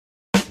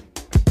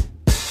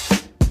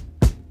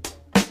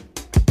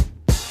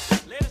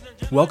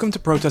Welcome to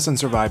Protest and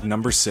Survive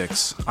number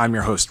 6. I'm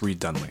your host, Reed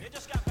Dunley.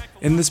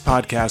 In this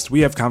podcast, we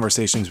have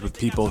conversations with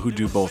people who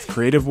do both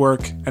creative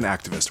work and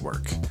activist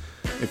work.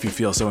 If you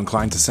feel so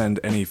inclined to send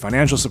any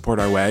financial support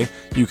our way,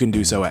 you can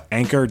do so at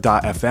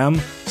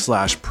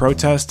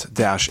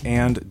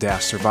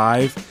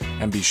anchor.fm/protest-and-survive,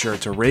 and be sure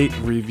to rate,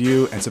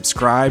 review, and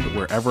subscribe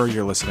wherever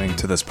you're listening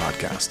to this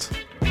podcast.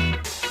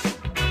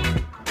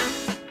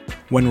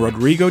 When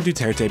Rodrigo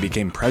Duterte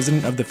became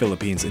president of the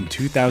Philippines in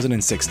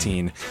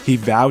 2016, he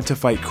vowed to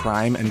fight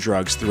crime and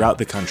drugs throughout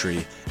the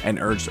country and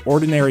urged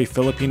ordinary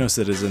Filipino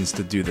citizens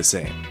to do the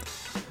same.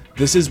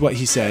 This is what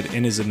he said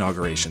in his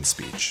inauguration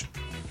speech.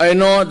 I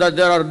know that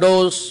there are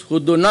those who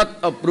do not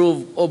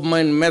approve of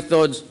my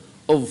methods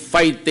of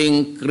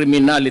fighting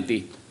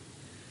criminality,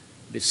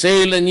 the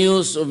sale and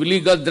use of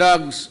illegal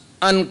drugs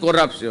and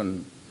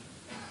corruption.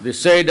 They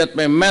say that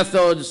my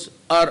methods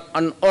are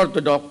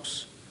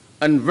unorthodox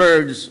and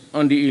verge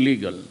on the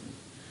illegal.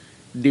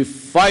 The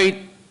fight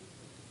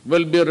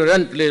will be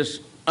relentless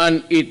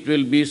and it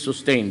will be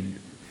sustained.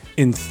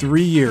 In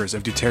 3 years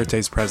of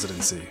Duterte's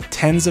presidency,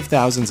 tens of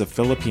thousands of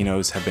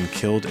Filipinos have been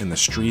killed in the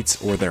streets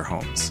or their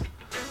homes.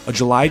 A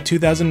July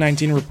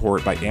 2019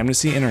 report by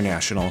Amnesty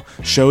International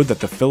showed that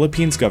the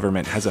Philippines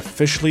government has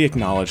officially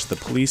acknowledged the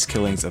police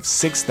killings of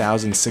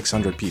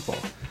 6,600 people.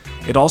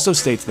 It also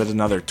states that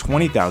another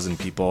 20,000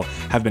 people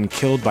have been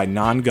killed by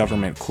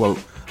non-government, quote,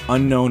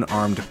 unknown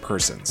armed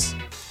persons.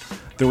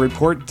 The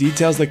report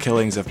details the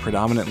killings of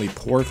predominantly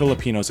poor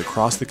Filipinos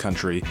across the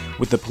country,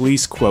 with the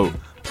police, quote,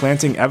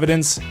 planting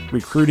evidence,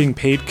 recruiting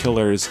paid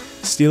killers,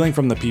 stealing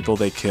from the people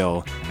they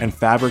kill, and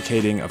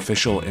fabricating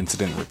official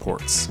incident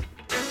reports.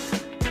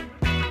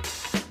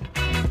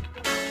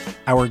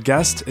 Our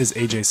guest is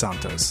AJ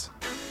Santos.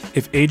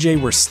 If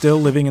AJ were still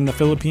living in the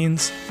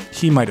Philippines,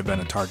 he might have been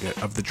a target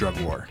of the drug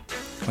war.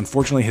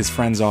 Unfortunately, his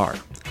friends are.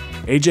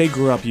 AJ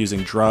grew up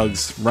using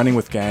drugs, running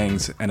with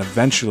gangs, and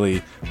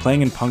eventually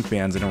playing in punk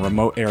bands in a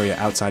remote area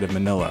outside of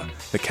Manila,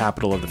 the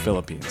capital of the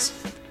Philippines.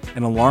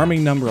 An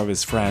alarming number of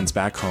his friends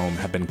back home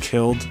have been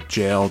killed,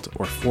 jailed,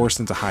 or forced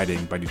into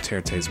hiding by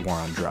Duterte's war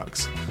on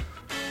drugs.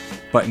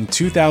 But in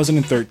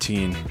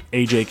 2013,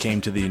 AJ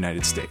came to the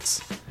United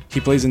States. He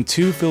plays in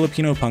 2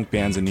 Filipino punk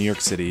bands in New York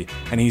City,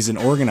 and he's an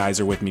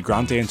organizer with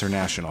Migrante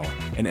International,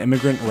 an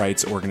immigrant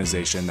rights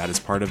organization that is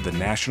part of the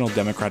National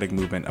Democratic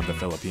Movement of the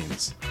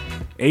Philippines.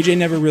 AJ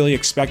never really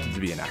expected to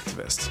be an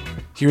activist.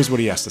 Here's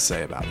what he has to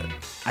say about it.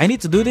 I need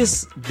to do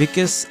this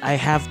because I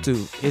have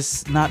to.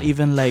 It's not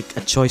even like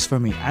a choice for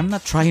me. I'm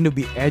not trying to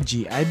be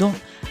edgy. I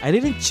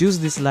didn't choose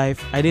this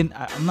life. I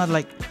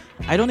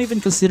don't even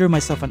consider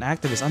myself an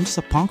activist. I'm just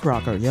a punk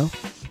rocker, yo.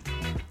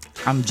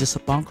 I'm just a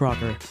punk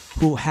rocker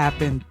who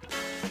happened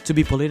to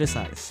be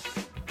politicized.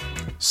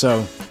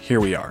 So,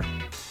 here we are.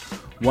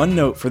 One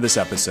note for this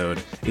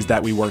episode is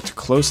that we worked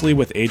closely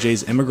with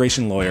AJ's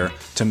immigration lawyer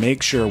to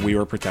make sure we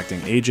were protecting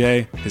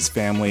AJ, his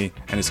family,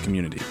 and his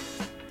community.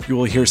 You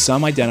will hear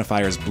some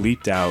identifiers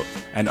bleeped out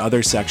and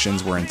other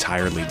sections were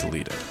entirely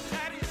deleted.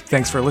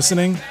 Thanks for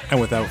listening,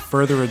 and without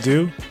further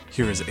ado,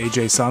 here is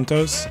AJ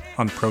Santos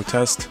on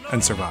Protest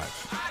and Survive.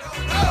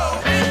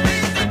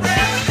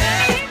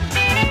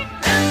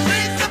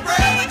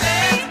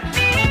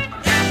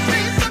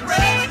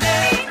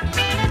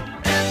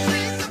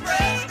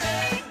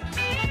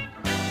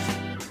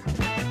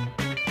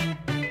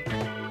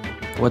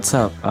 What's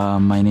up?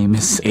 My name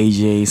is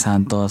AJ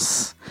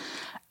Santos,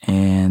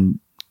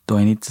 and do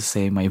I need to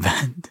say my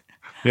band?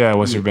 Yeah,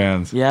 what's your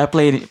band? Yeah, I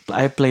played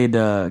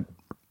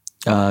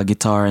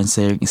guitar and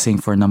sing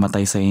for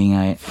Namatay sa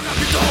Ingay.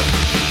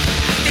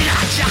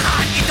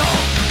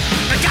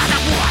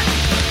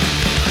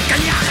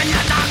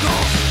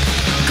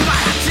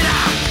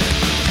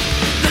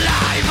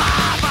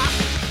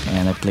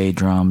 And I play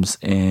drums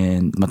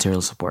and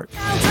material support.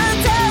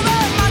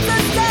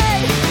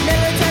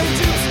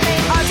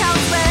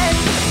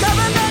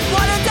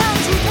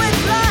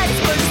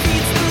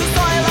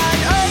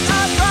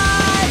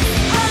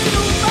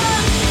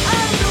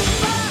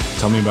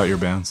 Tell me about your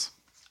bands.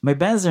 My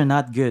bands are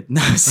not good.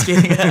 No, I'm just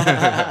kidding.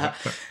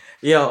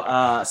 So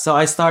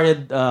I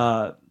started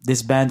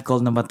this band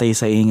called Namatay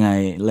sa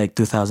Ingay like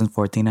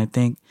 2014, I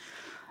think.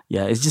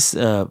 Yeah, it's just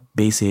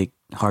basic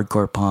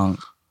hardcore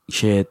punk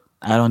shit.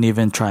 I don't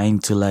even trying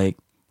to like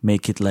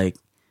make it like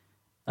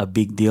a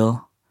big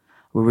deal.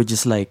 We were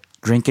just like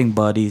drinking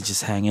buddies,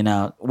 just hanging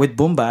out with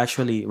Boomba.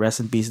 Actually, rest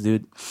in peace,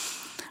 dude.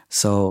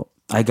 So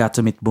I got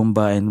to meet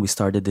Boomba and we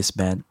started this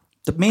band.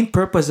 The main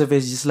purpose of it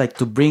is just like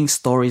to bring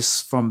stories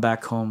from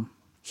back home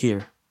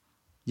here.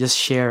 Just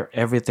share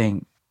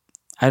everything.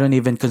 I don't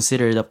even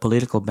consider it a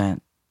political band.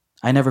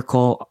 I never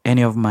call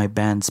any of my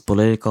bands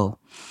political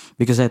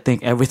because I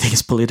think everything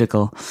is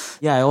political.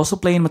 Yeah, I also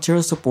play in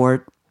material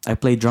support. I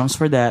play drums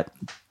for that.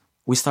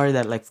 We started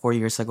that like 3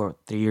 years ago.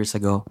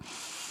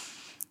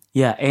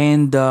 Yeah,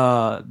 and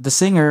the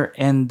singer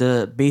and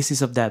the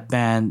bassist of that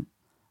band,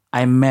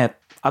 I met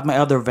at my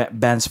other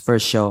band's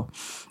first show,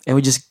 and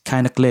we just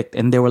kind of clicked.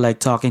 And they were like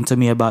talking to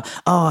me about,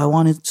 oh, I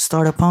wanted to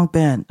start a punk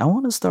band. I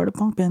want to start a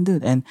punk band,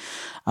 dude. And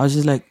I was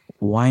just like,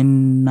 why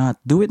not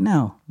do it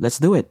now? Let's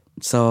do it.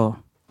 So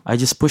I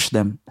just pushed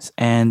them,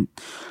 and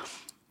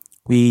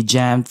we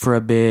jammed for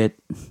a bit,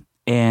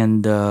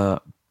 and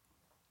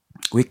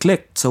we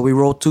clicked. So we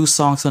wrote 2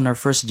 songs on our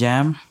first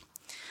jam,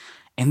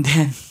 and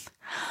then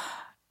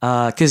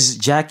because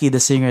Jackie, the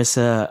singer, is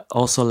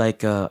also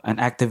like an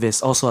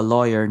activist, also a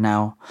lawyer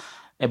now,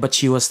 but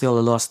she was still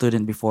a law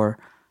student before.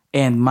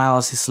 And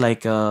Miles is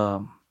like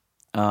an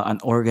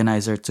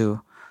organizer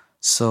too.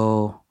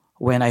 So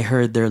when I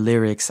heard their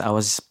lyrics, I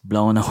was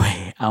blown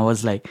away. I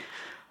was like,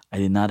 I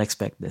did not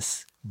expect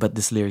this, but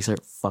these lyrics are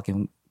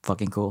fucking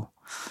cool.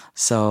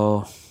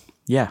 So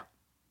yeah,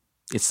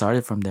 it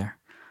started from there.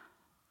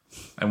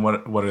 And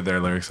what are their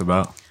lyrics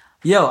about?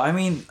 Yo, I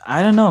mean,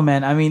 I don't know,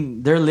 man. I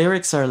mean, their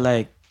lyrics are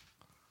like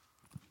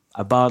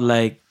about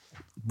like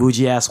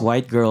bougie ass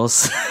white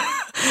girls,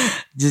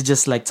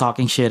 just like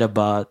talking shit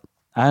about.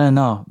 I don't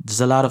know. There's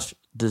a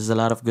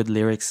lot of good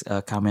lyrics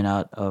coming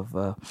out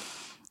of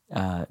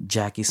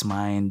Jackie's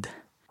mind.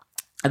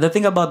 And the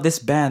thing about this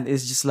band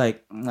is just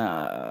like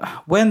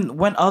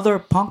when other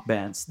punk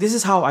bands. This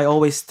is how I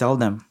always tell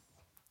them.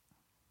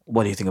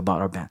 What do you think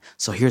about our band?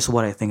 So here's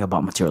what I think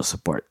about Material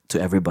Support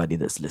to everybody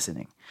that's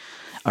listening.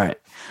 All right.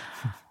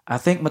 I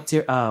think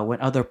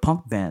when other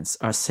punk bands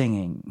are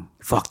singing,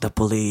 fuck the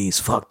police,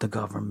 fuck the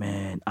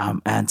government,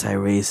 I'm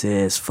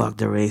anti-racist, fuck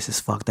the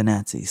racists, fuck the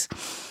Nazis.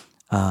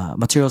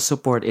 Material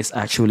Support is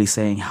actually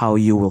saying how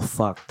you will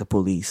fuck the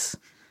police,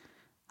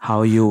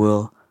 how you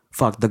will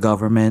fuck the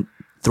government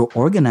through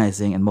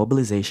organizing and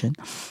mobilization,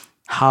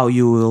 how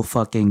you will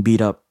fucking beat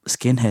up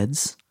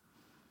skinheads,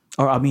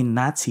 or I mean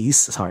Nazis,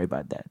 sorry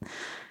about that.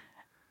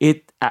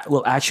 It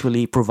will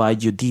actually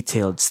provide you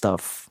detailed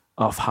stuff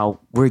of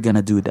how we're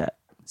gonna do that.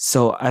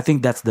 So I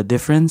think that's the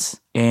difference,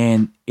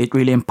 and it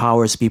really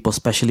empowers people,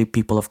 especially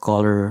people of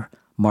color,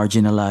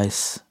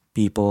 marginalized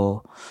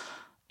people,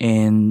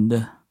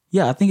 and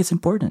yeah, I think it's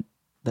important.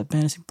 That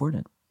band is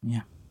important.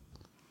 Yeah.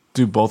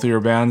 Do both of your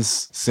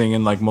bands sing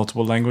in like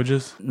multiple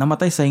languages?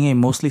 Namatay Sa Ingay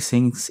mostly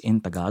sings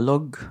in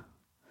Tagalog,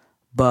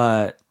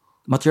 but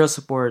Material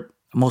Support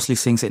mostly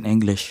sings in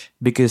English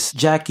because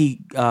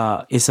Jackie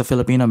is a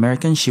Filipino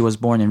American. She was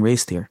born and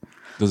raised here.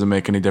 Does it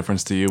make any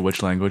difference to you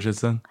which language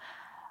it's in?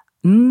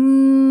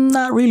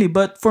 Not really,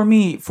 but for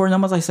me, for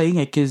Namatay Sa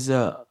Ingay, because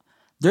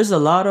there's a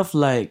lot of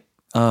like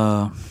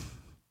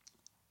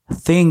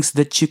things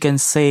that you can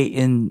say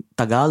in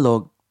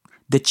Tagalog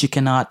that you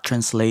cannot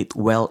translate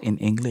well in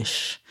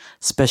English,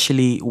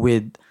 especially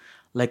with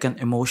like an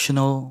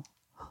emotional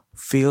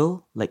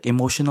feel, like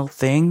emotional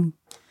thing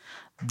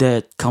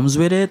that comes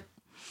with it.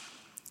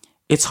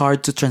 It's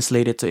hard to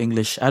translate it to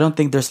English. I don't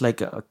think there's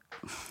like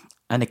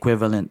an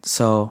equivalent.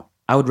 So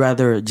I would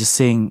rather just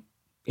sing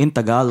in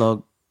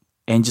Tagalog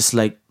and just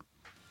like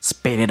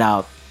spit it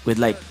out with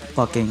like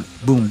fucking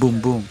boom, boom,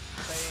 boom,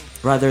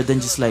 rather than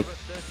just like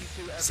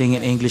sing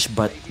in English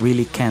but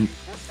really can't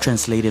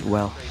translate it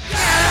well.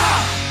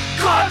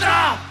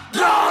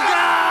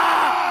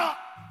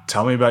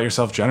 Tell me about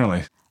yourself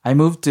generally. I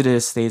moved to the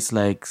States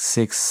like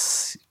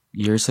 6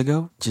 years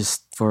ago,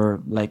 just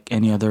for like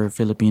any other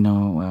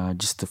Filipino,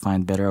 just to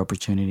find better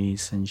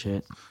opportunities and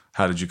shit.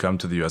 How did you come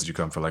to the US? Did you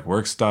come for like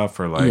work stuff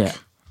or like? Yeah,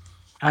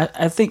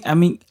 I think, I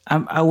mean,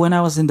 when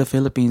I was in the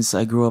Philippines,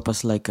 I grew up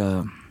as like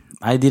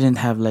I didn't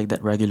have like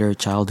that regular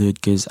childhood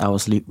because I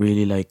was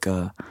really like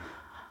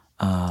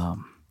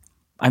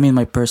I mean,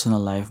 my personal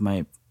life,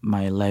 my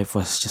life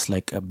was just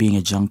like being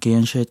a junkie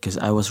and shit because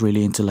I was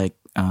really into like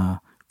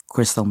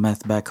crystal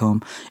meth back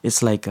home.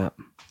 It's like I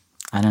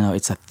don't know,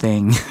 it's a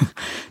thing.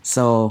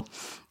 So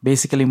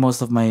basically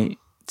most of my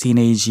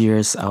teenage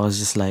years I was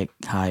just like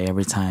high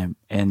every time,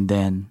 and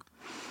then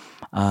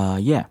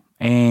yeah,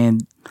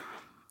 and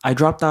I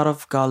dropped out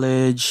of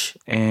college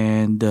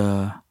and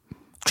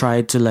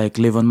tried to like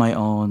live on my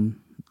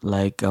own,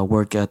 like I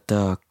worked at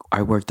a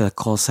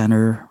call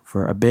center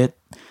for a bit.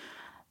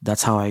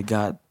 That's how I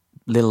got a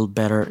little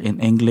better in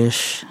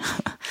English.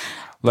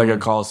 Like a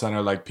call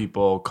center, like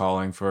people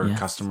calling for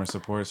customer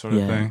support sort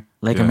of thing?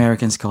 Like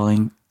Americans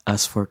calling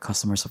us for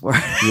customer support.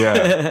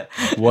 Yeah.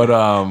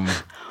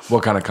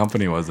 What kind of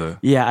company was it?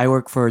 Yeah, I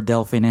work for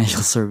Dell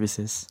Financial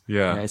Services.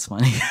 Yeah. It's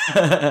funny.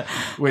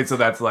 Wait, so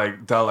that's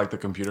like Dell, like the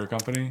computer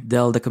company?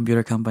 Dell, the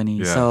computer company.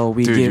 Yeah. So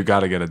you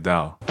gotta get a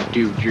Dell.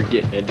 Dude, you're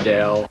getting a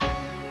Dell.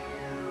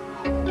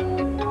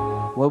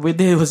 What we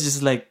did was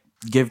just like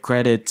give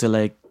credit to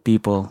like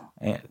people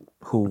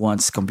who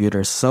wants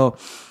computers. So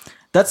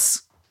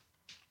that's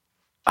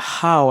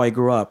how I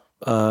grew up.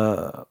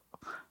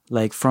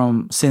 Like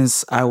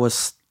since I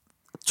was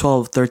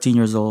 12, 13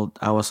 years old,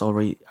 I was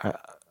already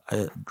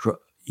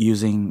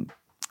using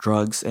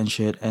drugs and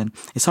shit, and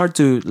it's hard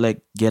to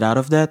like get out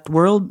of that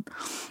world,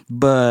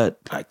 but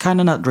I kind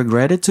of not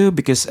regret it too,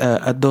 because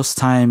at those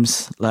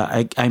times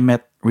like I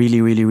met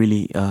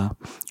really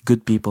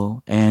good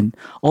people, and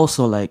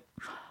also like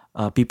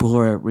people who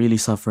are really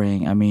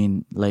suffering. I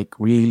mean, like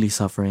really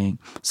suffering.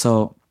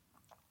 So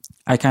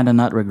I kind of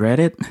not regret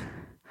it.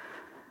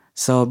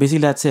 So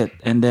basically that's it.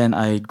 And then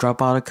I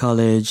dropped out of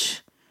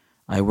college.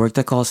 I worked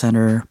at call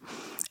center,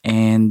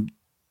 and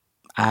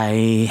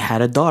I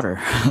had a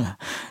daughter.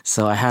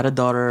 So I had a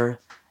daughter,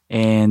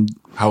 and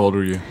How old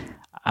were you?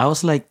 I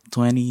was like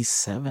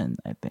 27,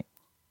 I think,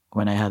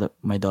 when I had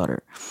my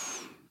daughter.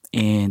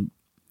 And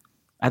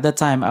at that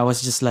time, I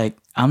was just like,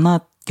 I'm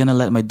not gonna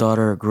let my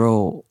daughter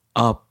grow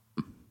up.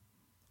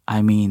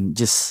 I mean,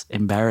 just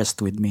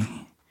embarrassed with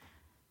me,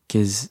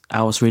 because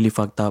I was really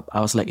fucked up.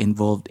 I was like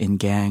involved in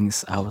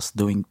gangs. I was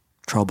doing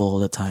trouble all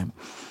the time.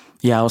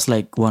 Yeah, I was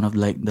like one of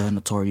like the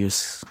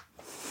notorious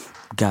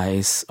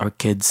guys or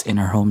kids in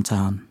our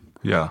hometown,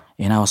 Yeah.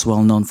 and I was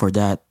well known for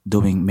that,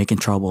 making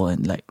trouble,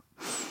 and like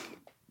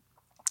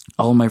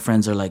all my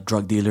friends are like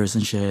drug dealers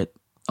and shit,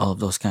 all of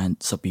those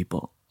kinds of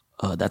people.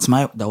 That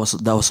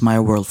was my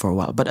world for a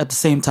while. But at the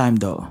same time,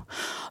 though,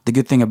 the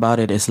good thing about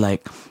it is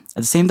like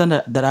at the same time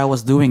that I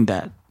was doing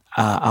that,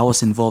 I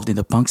was involved in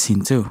the punk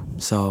scene too.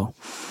 So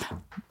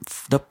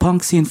the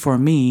punk scene for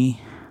me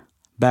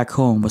back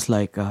home was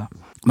like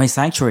my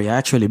sanctuary,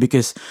 actually,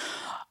 because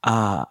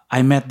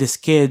I met these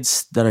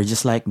kids that are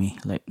just like me.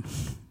 Like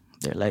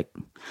they're like,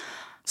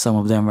 some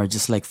of them are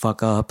just like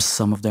fuck ups,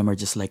 some of them are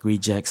just like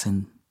rejects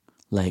and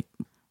like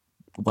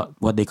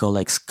what they call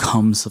like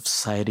scums of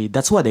society.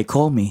 That's what they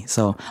call me.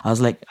 So I was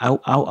like, I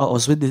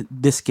was with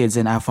these kids,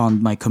 and I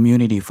found my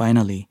community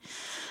finally,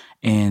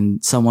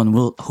 and someone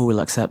who will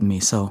accept me.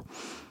 So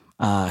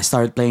I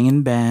started playing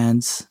in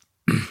bands,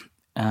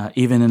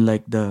 even in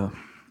like the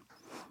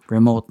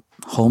remote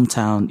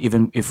hometown.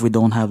 Even if we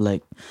don't have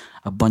like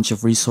a bunch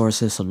of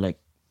resources, or like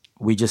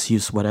we just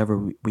use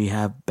whatever we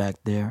have back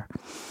there.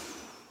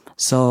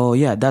 So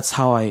yeah, that's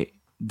how I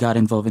got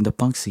involved in the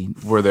punk scene.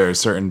 Were there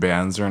certain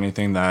bands or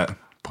anything that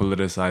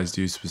politicized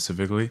you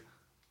specifically?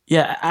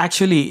 Yeah,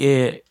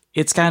 actually,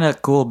 it's kind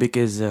of cool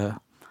because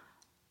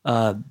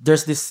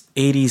there's this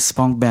 80s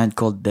punk band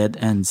called Dead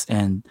Ends,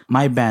 and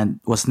my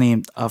band was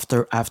named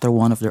after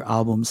one of their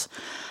albums.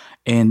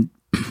 And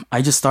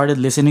I just started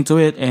listening to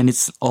it, and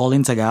it's all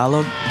in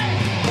Tagalog.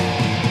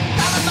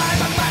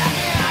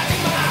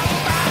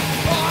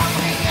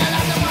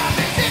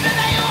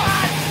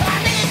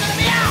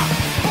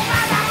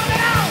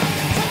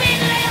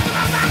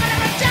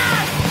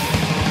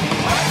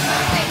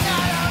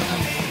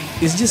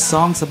 It's just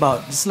songs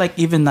about just like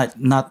even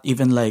not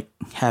even like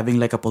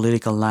having like a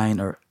political line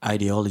or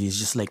ideology. It's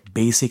just like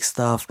basic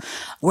stuff.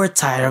 We're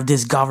tired of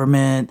this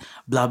government,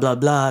 blah blah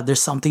blah.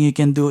 There's something you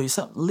can do.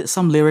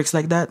 Some lyrics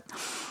like that,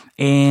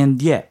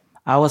 and yeah,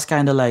 I was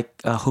kind of like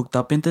hooked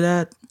up into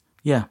that.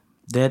 Yeah,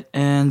 Dead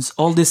Ends,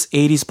 all these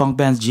 80s punk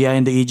bands. GI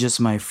and the Idiots.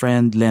 My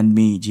friend lent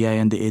me GI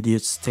and the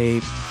Idiots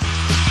tape.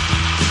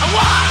 I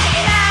wanna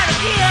get out of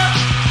here.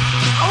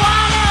 I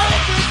wanna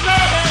live this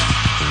better.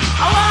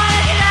 I wanna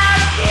get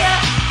out of here.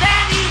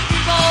 That needs to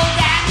go.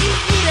 That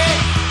needs to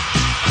live.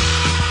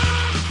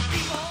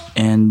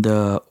 And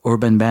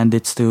Urban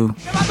Bandits too.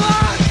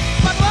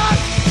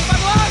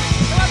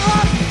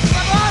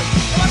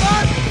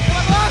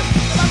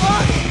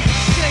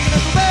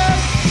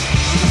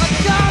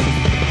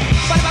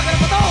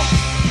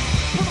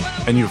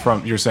 And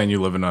you're saying you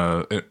live in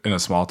a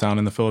small town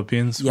in the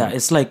Philippines? Yeah,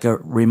 it's like a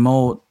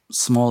remote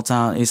small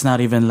town. It's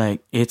not even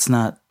like it's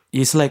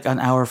like an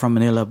hour from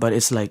Manila, but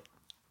it's like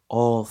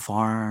all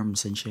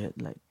farms and shit.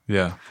 Like,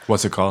 Yeah.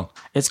 What's it called?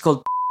 it's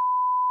called.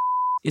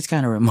 It's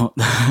kind of remote.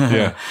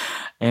 Yeah.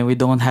 And we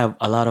don't have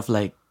a lot of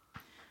like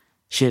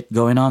shit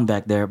going on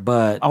back there.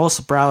 But I was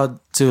proud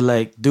to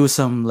like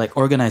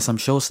organize some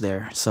shows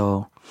there.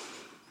 So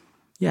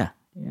yeah,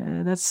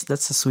 that's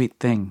a sweet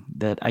thing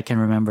that I can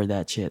remember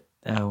that shit.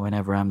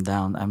 Whenever I'm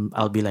down,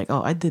 I'll be like,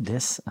 oh, I did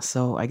this,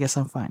 so I guess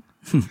I'm fine.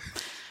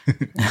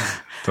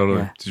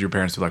 Totally. Yeah. Did your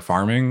parents do like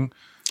farming?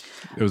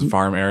 It was a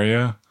farm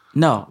area?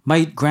 No,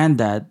 my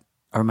granddad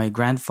or my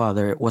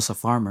grandfather was a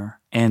farmer,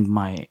 and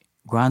my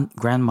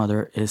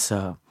grandmother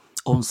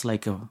owns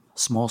like a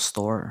small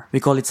store. We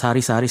call it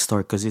sari-sari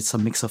store because it's a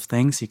mix of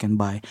things. You can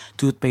buy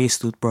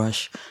toothpaste,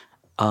 toothbrush,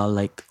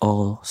 like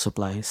all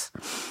supplies.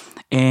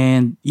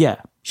 And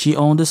yeah, she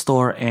owned the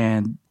store,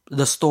 and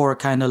the store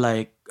kind of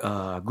like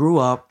grew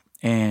up,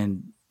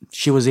 and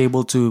she was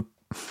able to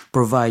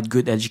provide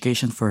good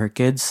education for her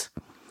kids.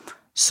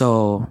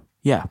 So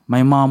yeah,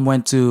 my mom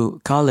went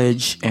to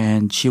college,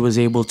 and she was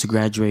able to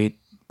graduate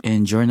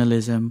in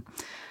journalism,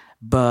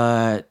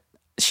 but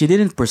she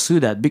didn't pursue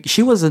that.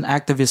 She was an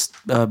activist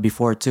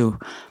before too.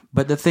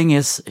 But the thing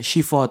is,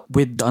 she fought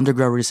with the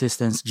underground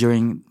resistance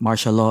during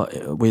martial law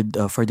with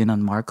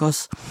Ferdinand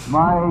Marcos.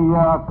 My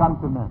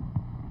countrymen,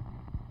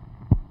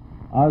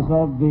 as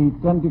of the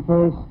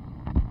 21st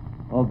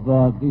of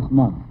this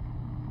month,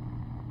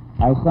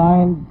 I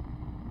signed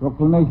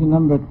Proclamation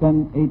number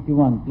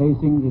 1081,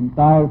 placing the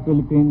entire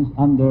Philippines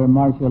under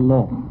martial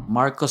law.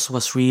 Marcos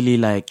was really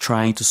like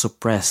trying to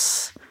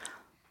suppress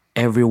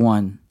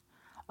everyone,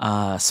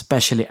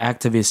 especially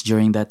activists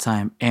during that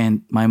time.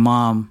 And my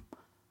mom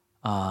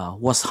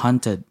was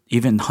hunted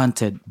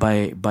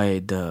by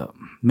the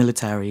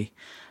military.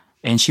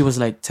 And she was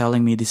like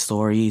telling me these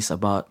stories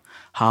about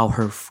how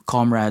her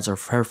comrades or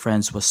her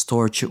friends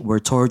were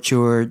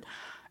tortured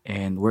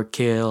and were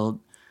killed.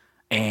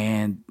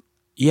 And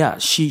yeah,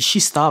 she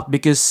stopped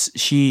because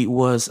she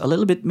was a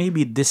little bit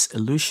maybe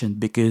disillusioned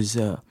because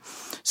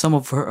some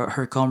of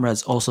her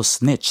comrades also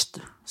snitched.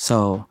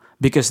 So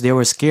because they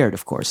were scared,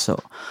 of course. So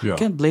Yeah.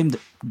 can't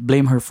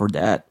blame her for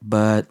that.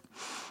 But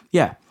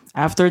yeah,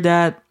 after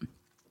that,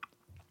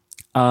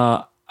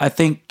 I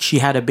think she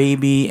had a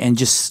baby and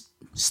just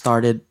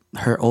started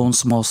her own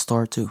small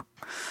store too,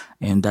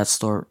 and that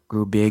store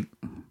grew big.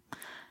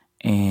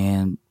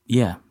 And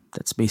yeah,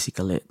 that's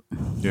basically it.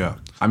 Yeah.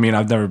 I mean,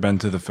 I've never been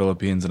to the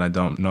Philippines and I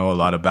don't know a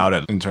lot about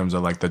it in terms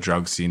of like the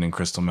drug scene and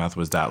crystal meth.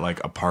 Was that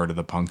like a part of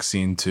the punk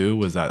scene too?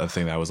 Was that a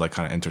thing that was like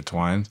kind of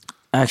intertwined?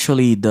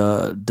 Actually,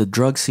 the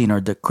drug scene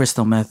or the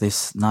crystal meth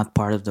is not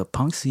part of the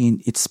punk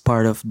scene. It's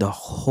part of the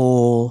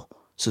whole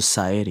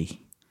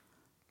society.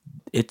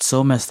 It's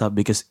so messed up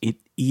because it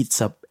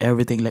eats up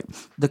everything. Like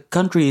the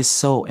country is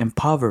so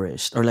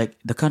impoverished, or like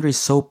the country is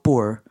so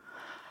poor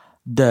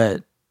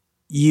that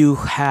you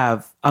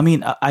have. I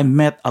mean, I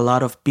met a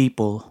lot of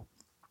people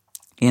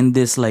in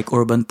this like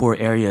urban poor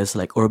areas,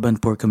 like urban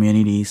poor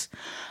communities.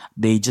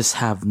 They just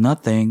have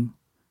nothing.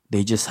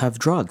 They just have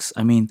drugs.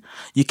 I mean,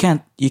 you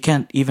can't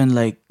even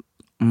like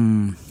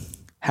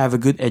have a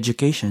good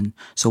education.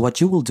 So what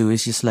you will do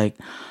is just like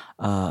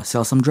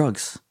sell some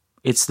drugs.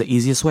 It's the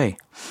easiest way.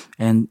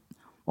 And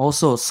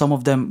also some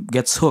of them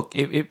gets hooked.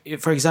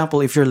 If for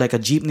example, if you're like a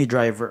jeepney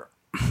driver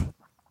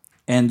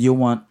and you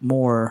want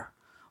more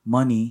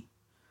money,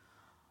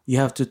 you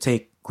have to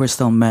take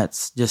crystal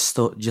meths just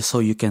so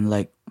you can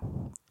like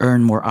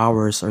earn more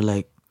hours or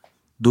like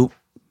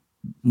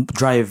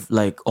drive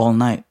like all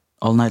night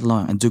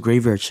long and do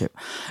graveyard shift.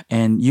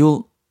 And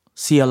you'll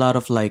see a lot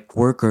of like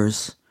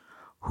workers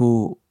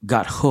who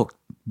got hooked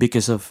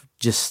because of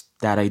just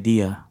that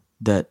idea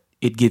that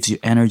it gives you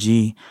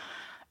energy.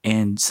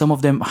 And some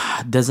of them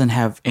doesn't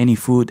have any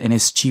food and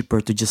it's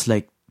cheaper to just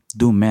like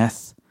do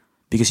meth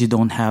because you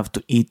don't have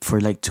to eat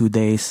for like 2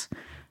 days.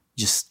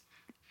 Just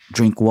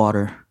drink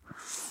water.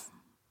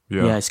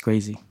 Yeah, it's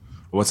crazy.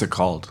 What's it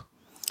called?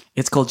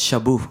 It's called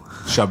shabu.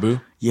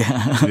 Shabu?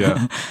 Yeah.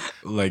 Yeah.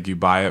 Like you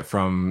buy it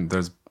from,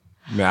 there's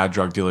mad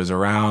drug dealers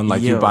around.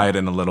 Like you Yo. buy it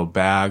in a little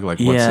bag. Like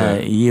what's Yeah,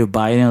 it? you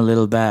buy it in a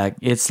little bag.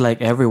 It's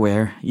like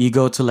everywhere. You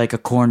go to like a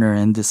corner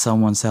and there's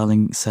someone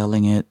selling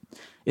it.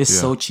 It's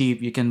so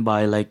cheap. You can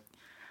buy like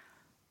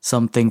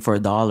something for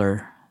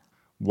 $1.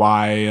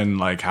 Why and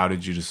like how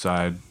did you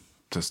decide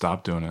to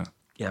stop doing it?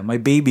 Yeah,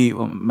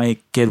 my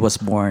kid was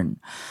born.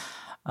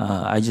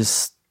 I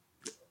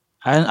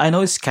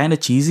know it's kind of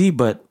cheesy,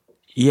 but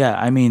yeah,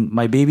 I mean,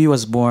 my baby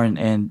was born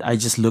and I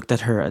just looked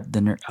at her at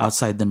the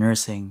outside the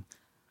nursing.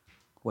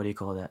 What do you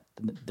call that?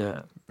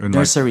 The And,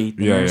 like, nursery.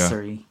 The yeah, yeah.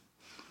 nursery.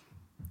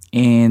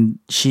 And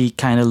she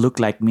kind of looked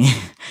like me.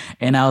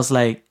 And I was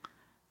like,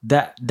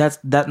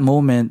 that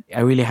moment,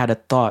 I really had a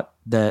thought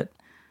that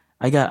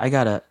I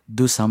gotta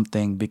do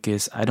something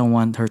because I don't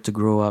want her to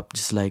grow up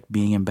just like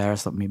being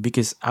embarrassed of me,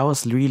 because I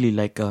was really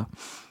like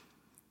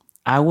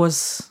I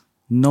was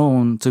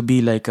known to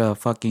be like a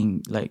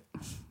fucking like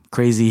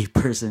crazy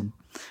person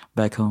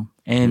back home.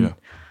 And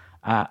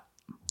I'm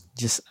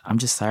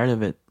just tired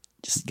of it.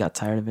 Just got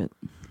tired of it.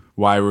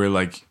 Why were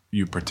like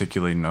you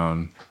particularly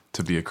known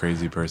to be a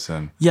crazy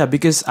person? Yeah,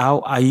 because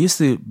I used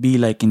to be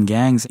like in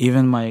gangs.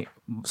 Even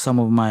some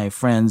of my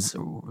friends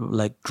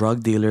like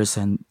drug dealers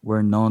and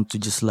were known to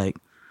just like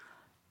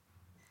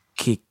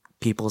kick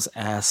people's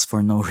ass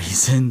for no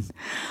reason.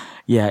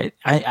 Yeah,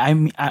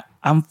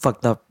 I'm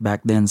fucked up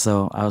back then,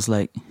 so I was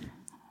like,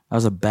 I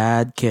was a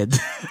bad kid.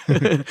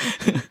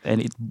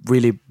 And it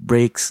really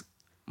breaks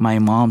my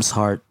mom's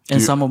heart.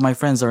 And some of my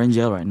friends are in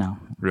jail right now.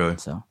 Really?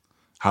 So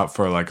How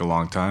for like a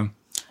long time?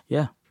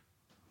 yeah.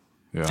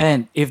 Yeah.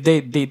 And if they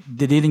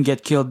didn't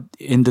get killed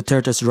in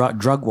Duterte's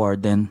drug war,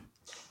 then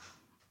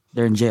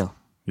they're in jail.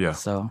 Yeah.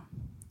 So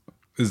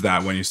Is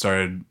that when you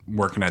started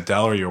working at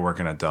Dell, or you were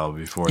working at Dell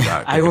before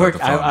that? I picking up worked.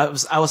 the phone?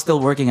 I was still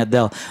working at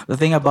Dell. The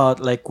thing about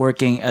like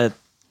working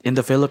in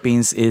the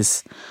Philippines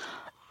is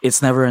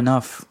it's never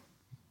enough.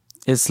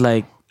 It's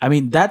like, I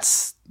mean,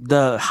 that's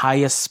the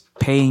highest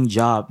paying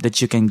job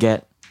that you can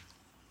get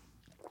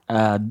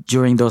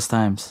during those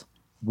times,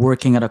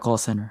 working at a call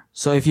center.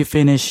 So if you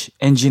finish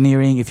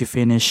engineering, if you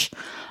finish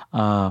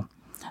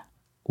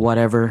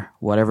whatever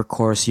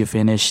course you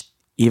finished,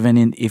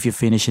 even if you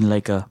finish in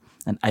like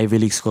an Ivy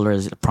League school or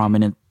a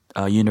prominent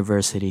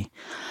university,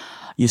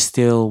 you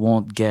still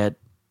won't get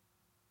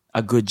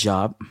a good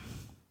job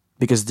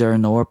because there are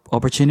no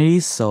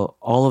opportunities. So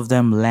all of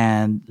them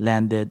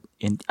landed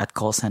at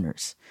call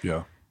centers.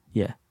 Yeah.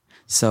 Yeah.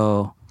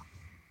 So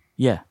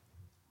yeah,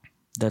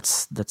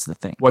 that's the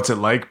thing. What's it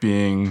like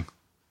being,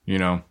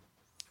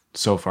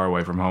 so far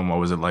away from home? What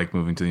was it like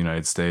moving to the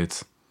United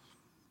States?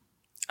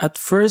 At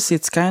first,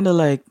 it's kind of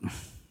like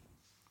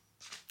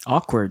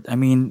awkward. I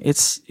mean,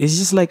 it's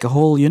just like a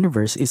whole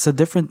universe. It's a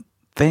different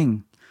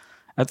thing.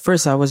 At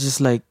first, I was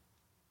just like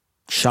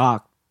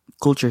shocked,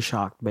 culture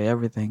shocked by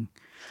everything.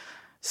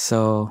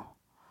 So,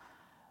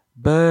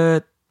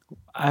 but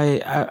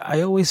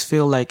I always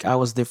feel like I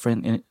was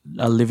different in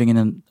living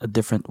in a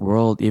different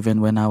world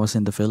even when I was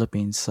in the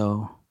Philippines.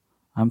 So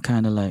I'm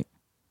kind of like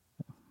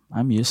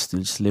I'm used to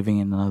just living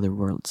in another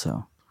world.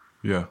 So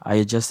Yeah. I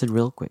adjusted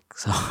real quick.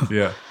 So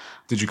Yeah.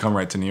 Did you come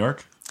right to New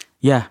York?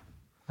 yeah,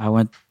 I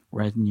went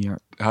right in New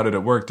York. How did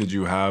it work? Did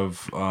you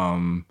have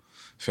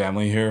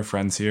family here,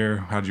 friends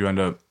here? How did you end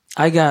up?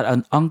 I got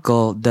an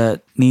uncle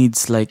that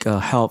needs like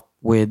help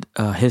with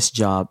his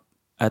job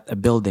at a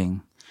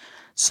building.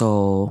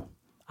 So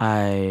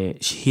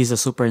he's a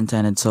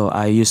superintendent. So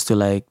I used to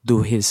like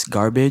do his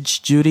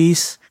garbage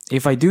duties.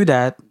 If I do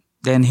that,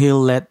 then he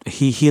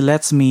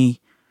lets me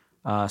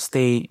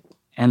stay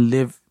and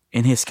live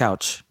in his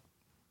couch.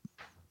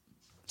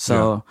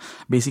 So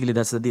basically,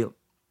 that's the deal.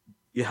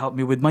 You help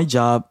me with my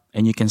job,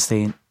 and you can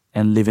stay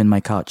and live in my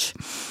couch.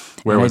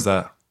 Where And was I-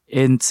 that?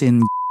 It's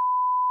in,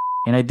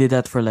 and I did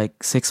that for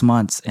like 6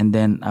 months, and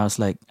then I was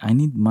like, I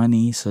need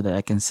money so that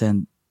I can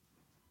send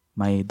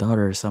my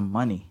daughter some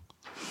money.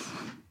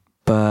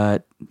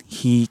 But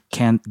he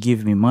can't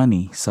give me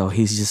money, so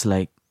he's just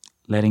like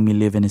letting me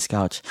live in his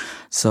couch.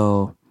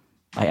 So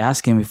I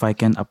asked him if I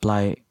can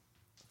apply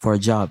for a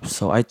job.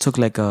 So I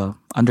took like a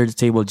under the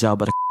table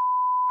job at a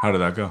How did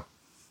that go?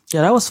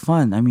 yeah, that was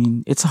fun. I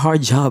mean, it's a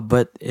hard job,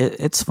 but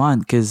it's fun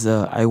because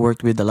I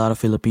worked with a lot of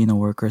Filipino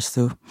workers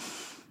too,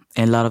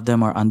 and a lot of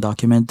them are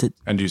undocumented.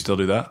 And do you still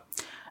do that?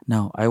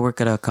 No, I work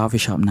at a coffee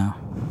shop now.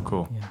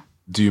 Cool.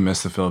 Do you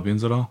miss the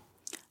Philippines at all?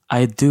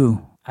 I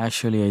do.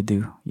 Actually, I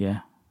do.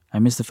 Yeah. I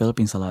miss the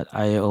Philippines a lot.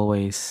 I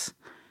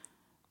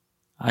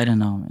don't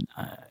know, man.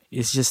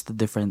 It's just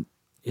different.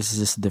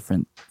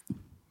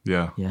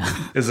 Yeah. Yeah.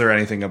 Is there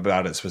anything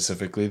about it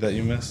specifically that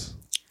you miss?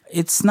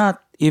 It's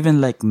not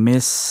even like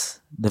miss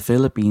the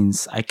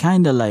Philippines. I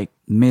kind of like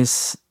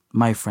miss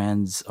my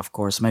friends, of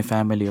course, my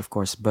family, of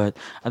course, but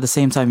at the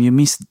same time you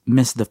miss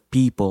the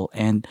people.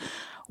 And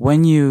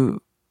when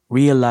you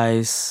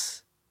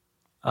realize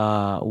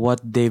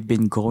what they've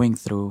been going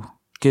through,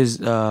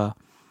 because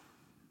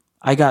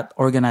I got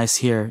organized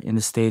here in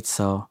the States,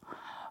 so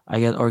I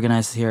got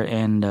organized here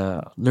and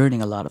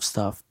learning a lot of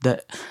stuff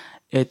that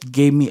it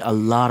gave me a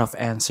lot of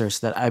answers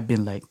that I've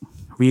been like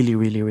really,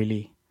 really,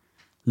 really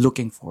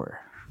looking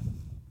for.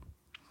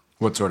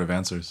 What sort of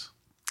answers?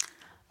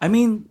 I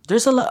mean,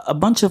 there's a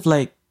bunch of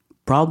like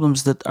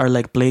problems that are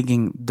like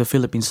plaguing the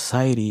Philippine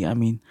society. I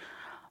mean,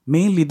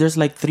 mainly there's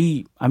like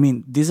three. I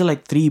mean, these are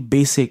like three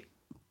basic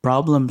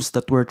problems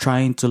that we're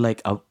trying to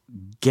like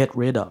get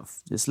rid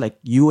of. It's like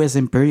U.S.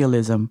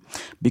 imperialism,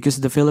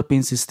 because the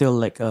Philippines is still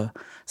like a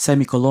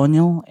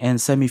semi-colonial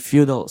and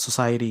semi-feudal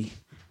society,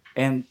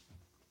 and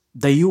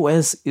the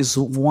U.S. is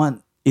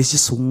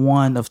just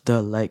one of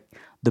the like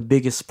the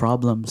biggest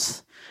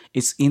problems.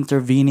 It's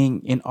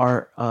intervening in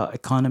our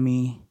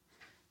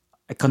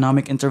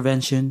economic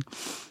intervention,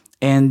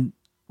 and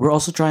we're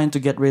also trying to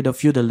get rid of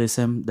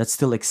feudalism that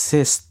still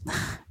exists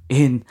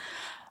in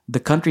the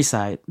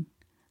countryside.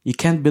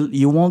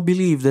 You won't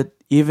believe that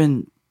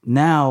even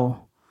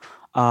now,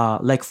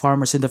 like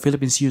farmers in the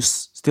Philippines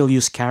still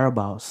use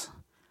carabaos,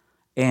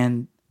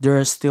 and there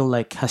are still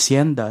like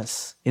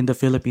haciendas in the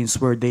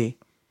Philippines where they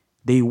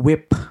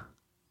whip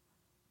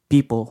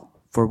people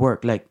for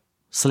work, like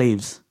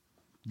slaves.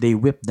 They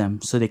whip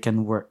them so they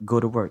can go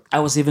to work. I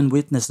was even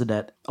witness to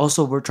that.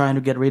 Also, we're trying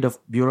to get rid of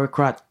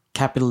bureaucrat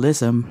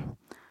capitalism.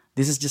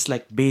 This is just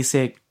like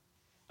basic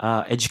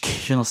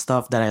educational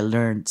stuff that I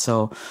learned.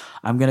 So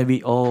I'm gonna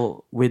be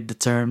all with the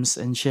terms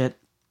and shit.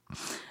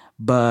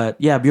 But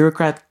yeah,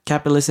 bureaucrat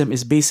capitalism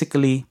is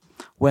basically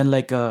when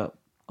like a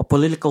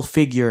political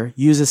figure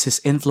uses his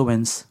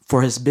influence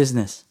for his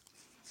business,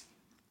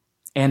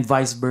 and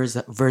vice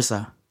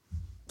versa.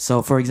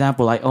 So for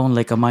example, I own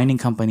like a mining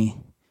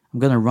company. I'm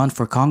gonna run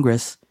for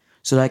Congress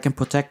so that I can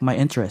protect my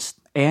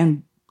interest.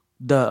 And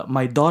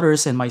my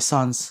daughters and my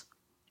sons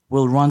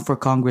will run for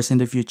Congress in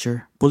the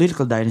future,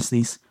 political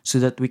dynasties, so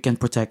that we can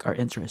protect our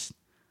interest.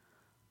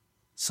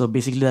 So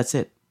basically that's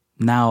it.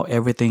 Now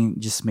everything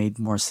just made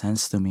more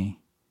sense to me.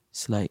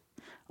 It's like,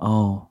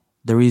 oh,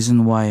 the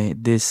reason why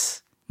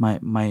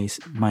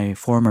my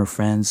former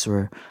friends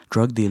were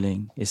drug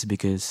dealing is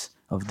because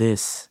of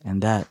this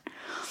and that.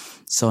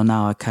 So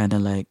now I kind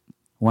of like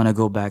want to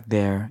go back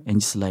there and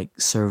just like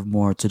serve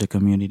more to the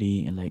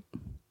community and like,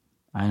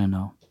 I don't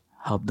know,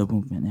 help the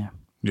movement. Yeah.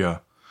 Yeah.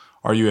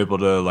 Are you able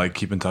to like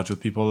keep in touch with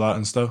people a lot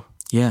and stuff?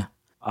 Yeah.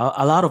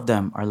 A lot of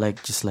them are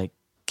like just like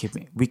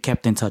we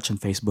kept in touch on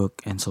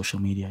Facebook and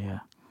social media. Yeah.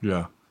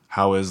 Yeah.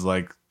 How is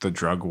like the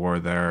drug war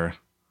there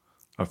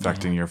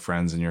affecting your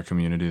friends and your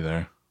community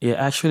there? Yeah,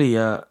 actually,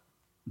 one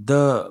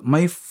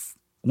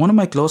of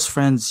my close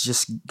friends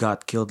just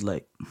got killed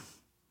like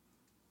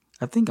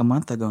I think a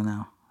month ago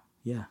now.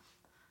 Yeah.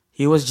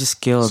 He was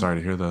just killed. Sorry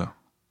to hear that.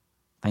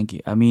 Thank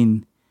you. I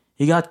mean,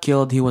 he got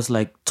killed. He was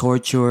like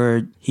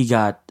tortured. He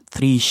got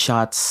 3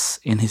 shots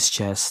in his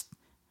chest,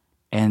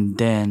 and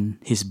then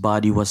his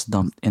body was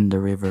dumped in the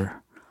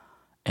river,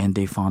 and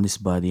they found his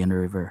body in the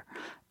river.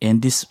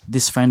 And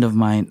this friend of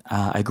mine,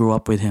 I grew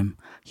up with him.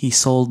 He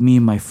sold me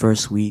my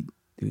first weed,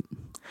 dude,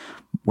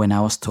 when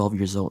I was 12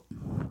 years old.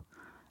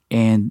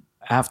 And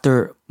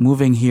after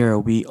moving here,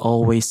 we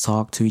always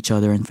talk to each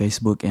other on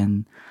Facebook,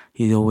 and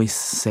he's always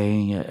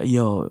saying,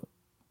 yo,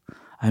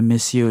 I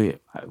miss you.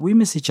 We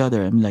miss each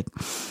other. I'm like,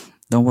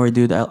 don't worry,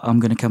 dude, I'm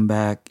going to come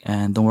back,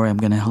 and don't worry, I'm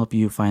going to help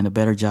you find a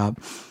better job.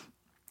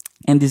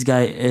 And this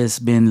guy has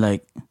been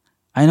like,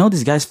 I know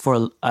this guy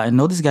for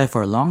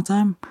a long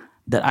time,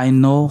 that I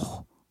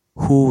know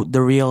who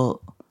the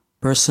real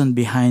person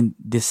behind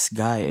this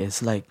guy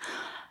is. Like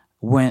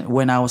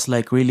when I was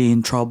like really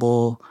in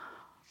trouble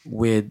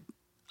with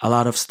a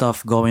lot of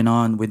stuff going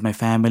on with my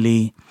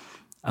family,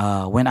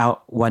 when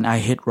I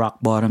hit rock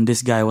bottom,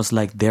 this guy was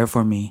like there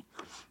for me.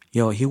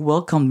 Yo, he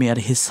welcomed me at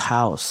his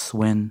house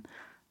when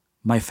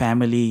my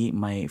family,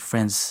 my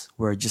friends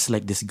were just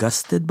like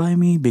disgusted by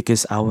me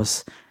because I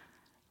was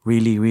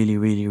really, really,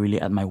 really,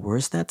 really at my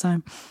worst that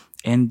time.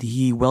 And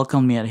he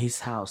welcomed me at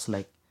his house.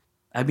 Like,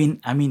 I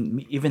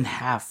mean, even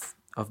half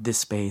of this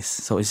space.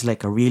 So it's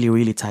like a really,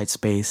 really tight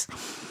space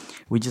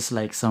with just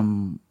like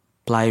some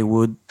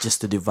plywood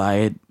just to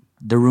divide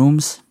the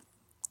rooms.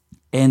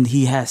 And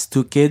he has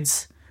 2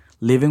 kids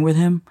living with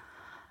him.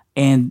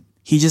 And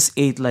he just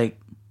ate like,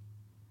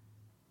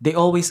 they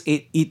always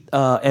eat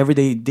every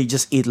day. They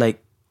just eat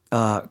like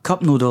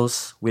cup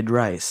noodles with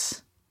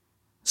rice,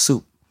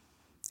 soup.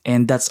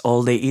 And that's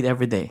all they eat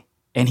every day.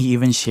 And he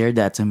even shared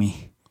that to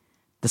me.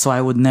 That's why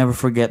I would never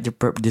forget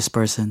this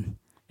person.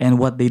 And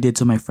what they did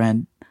to my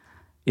friend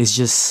is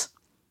just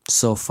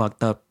so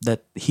fucked up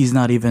that he's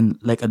not even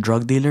like a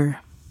drug dealer.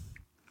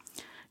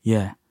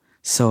 Yeah.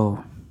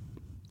 So,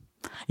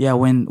 yeah,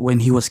 when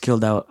he was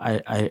killed out,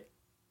 I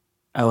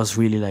was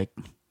really like,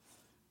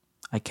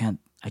 I can't.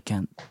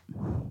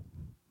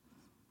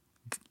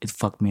 It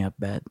fucked me up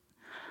bad.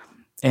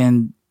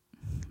 And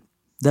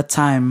that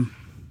time,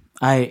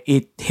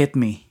 it hit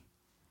me.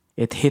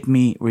 It hit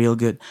me real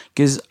good.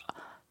 Because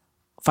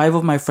 5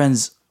 of my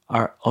friends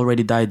are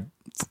already died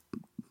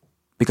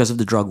because of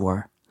the drug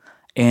war.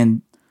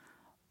 And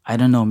I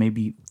don't know,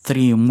 maybe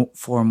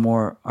 4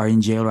 more are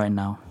in jail right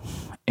now.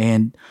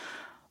 And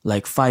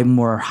like 5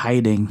 more are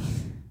hiding.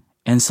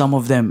 And some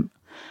of them,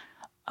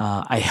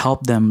 I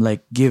help them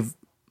like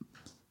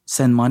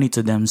send money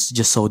to them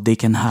just so they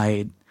can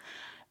hide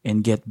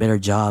and get better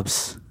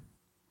jobs.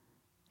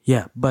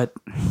 Yeah, but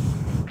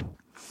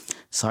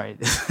sorry.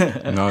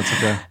 No, it's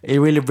okay. It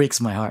really breaks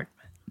my heart.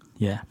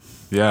 Yeah.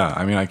 Yeah,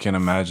 I mean, I can't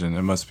imagine.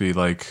 It must be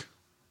like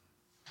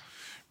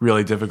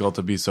really difficult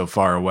to be so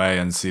far away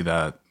and see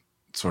that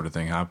sort of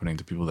thing happening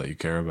to people that you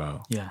care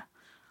about. Yeah.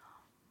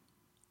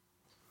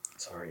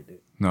 Sorry,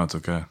 dude. No, it's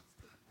okay.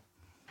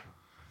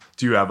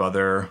 Do you have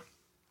other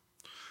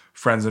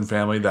friends and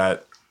family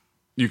that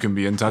you can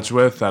be in touch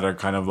with that are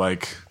kind of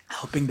like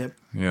Helping them.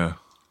 Yeah.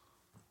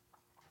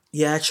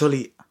 Yeah,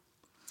 actually,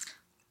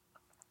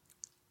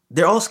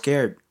 they're all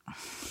scared.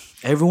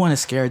 Everyone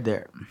is scared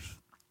there.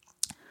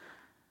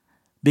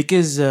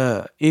 Because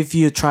if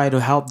you try to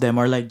help them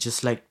or like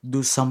just like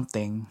do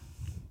something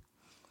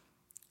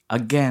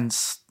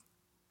against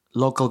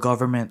local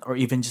government or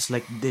even just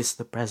like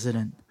the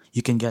president,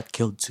 you can get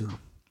killed too.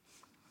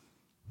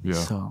 Yeah.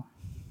 So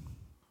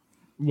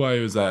Why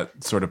was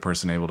that sort of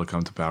person able to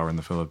come to power in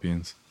the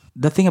Philippines?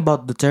 the thing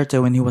about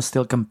Duterte when he was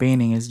still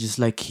campaigning is just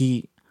like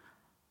he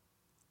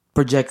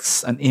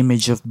projects an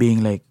image of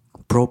being like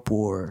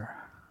pro-poor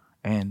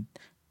and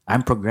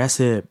I'm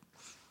progressive.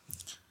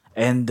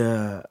 And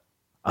a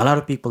lot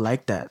of people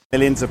like that.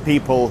 Millions of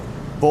people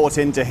bought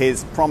into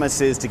his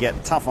promises to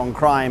get tough on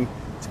crime,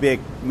 to be a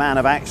man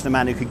of action, a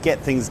man who could get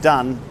things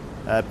done,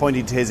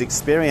 pointing to his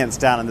experience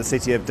down in the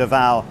city of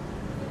Davao.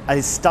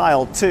 His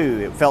style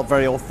too, it felt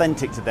very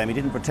authentic to them. He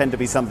didn't pretend to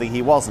be something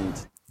he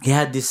wasn't. He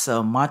had this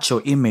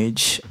macho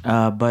image,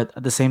 but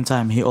at the same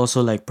time, he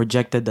also like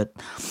projected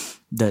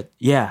that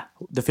yeah,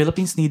 the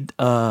Philippines need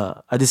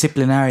a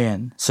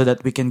disciplinarian so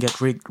that we can get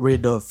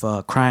rid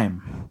of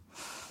crime.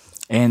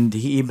 And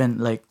he even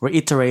like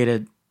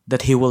reiterated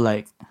that he will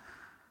like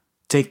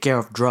take care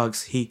of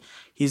drugs.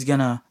 He's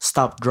gonna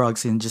stop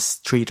drugs in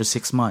just 3 to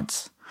 6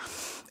 months.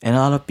 And a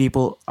lot of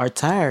people are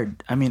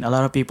tired. I mean, a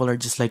lot of people are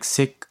just like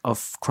sick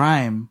of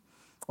crime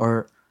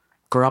or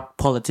corrupt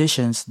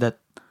politicians that,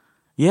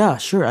 yeah,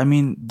 sure. I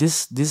mean,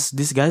 this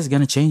guy's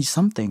gonna change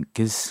something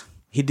because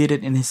he did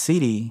it in his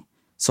city.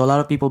 So a lot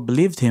of people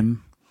believed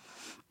him.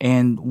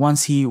 And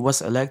once he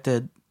was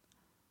elected,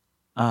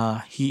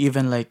 he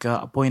even like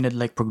appointed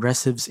like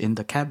progressives in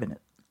the cabinet.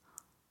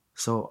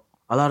 So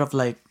a lot of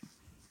like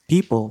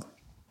people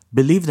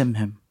believed in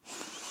him.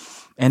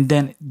 And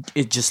then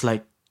it just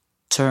like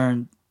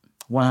turned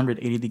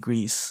 180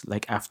 degrees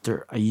like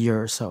after a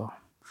year or so.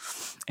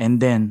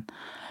 And then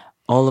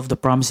all of the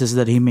promises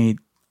that he made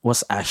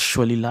was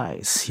actually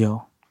lies,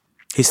 yo.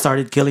 He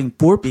started killing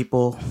poor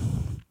people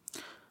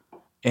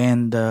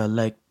and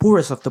like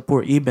poorest of the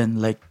poor,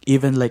 even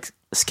like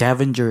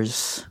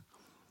scavengers,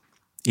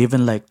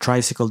 even like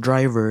tricycle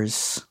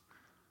drivers,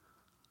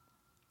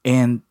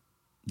 and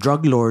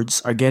drug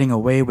lords are getting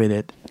away with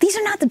it. These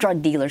are not the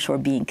drug dealers who are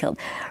being killed.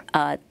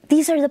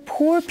 These are the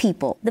poor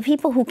people, the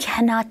people who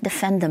cannot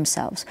defend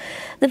themselves,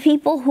 the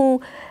people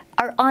who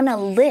are on a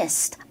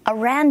list, a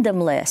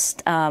random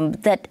list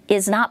that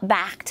is not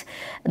backed.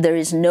 There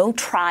is no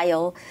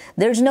trial.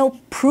 There's no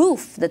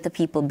proof that the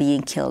people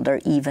being killed are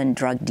even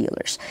drug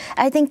dealers.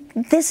 I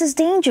think this is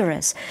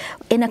dangerous.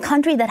 In a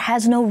country that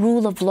has no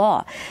rule of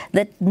law,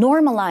 that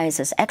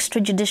normalizes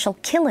extrajudicial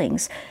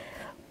killings,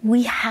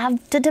 we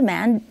have to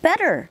demand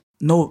better.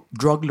 No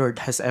drug lord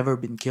has ever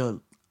been killed,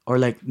 or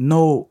like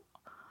no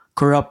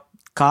corrupt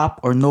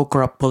cop or no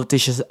corrupt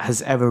politician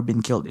has ever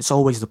been killed. It's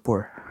always the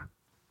poor.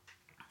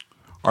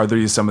 Are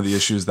there some of the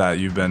issues that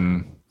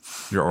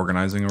you're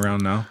organizing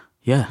around now?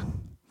 Yeah.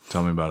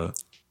 Tell me about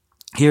it.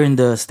 Here in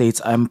the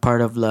States, I'm part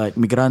of like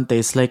Migrante.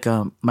 It's like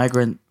a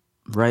migrant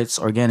rights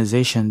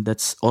organization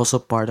that's also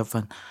part of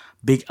a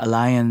big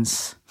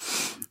alliance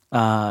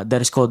that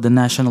is called the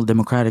National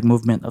Democratic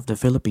Movement of the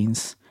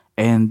Philippines.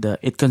 And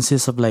it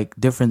consists of like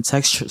different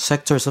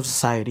sectors of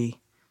society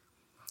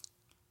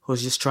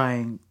who's just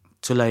trying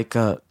to like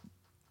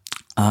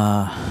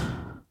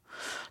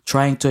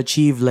trying to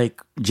achieve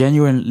like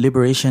genuine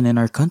liberation in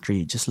our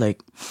country, just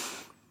like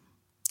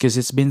because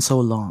it's been so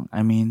long.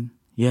 I mean,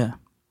 yeah.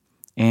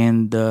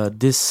 And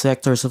this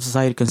sectors of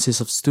society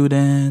consists of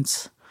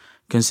students,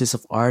 consists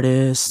of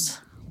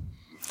artists,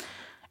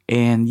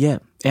 and yeah.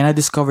 And I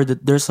discovered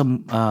that there's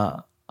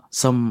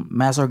some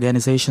mass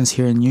organizations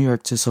here in New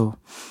York too. So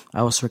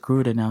I was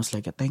recruited, and I was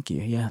like, thank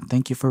you, yeah,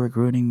 thank you for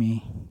recruiting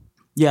me.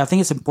 Yeah, I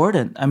think it's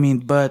important. I mean,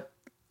 but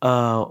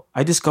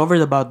I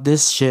discovered about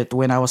this shit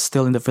when I was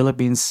still in the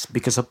Philippines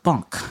because of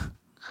punk.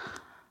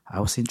 I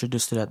was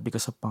introduced to that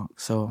because of punk.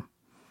 So,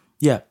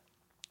 yeah.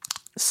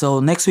 So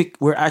next week,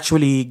 we're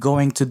actually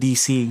going to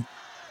DC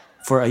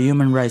for a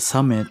human rights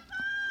summit.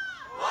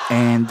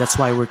 And that's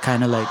why we're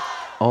kind of like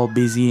all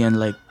busy and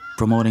like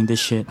promoting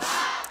this shit.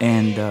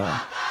 And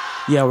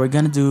yeah, we're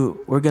gonna do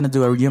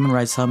a human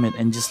rights summit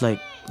and just like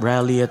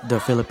rally at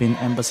the Philippine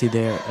embassy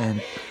there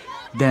and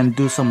then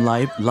do some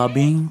live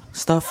lobbying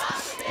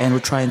stuff. And we're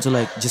trying to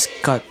like just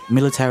cut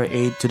military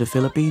aid to the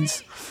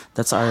Philippines.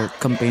 That's our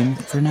campaign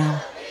for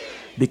now.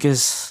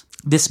 Because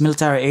this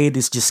military aid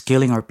is just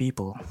killing our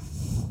people.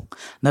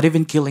 Not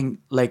even killing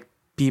like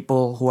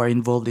people who are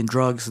involved in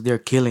drugs. They're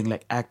killing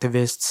like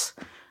activists.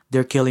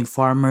 They're killing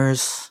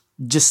farmers.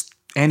 Just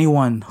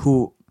anyone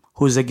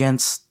who's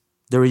against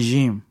the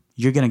regime.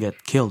 You're gonna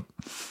get killed.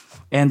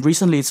 And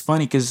recently it's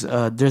funny because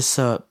there's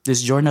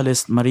this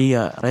journalist,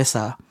 Maria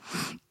Ressa.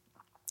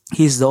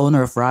 He's the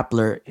owner of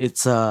Rappler.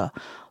 It's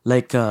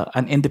like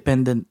an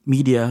independent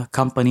media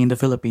company in the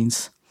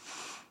Philippines.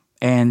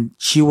 And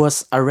she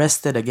was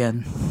arrested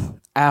again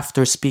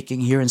after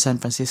speaking here in San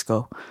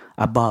Francisco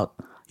about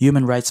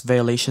human rights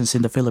violations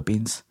in the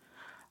Philippines.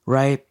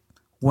 Right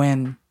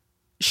when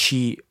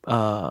she,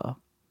 arrived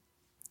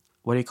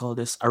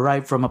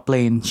from a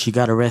plane, she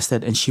got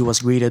arrested and she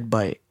was greeted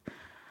by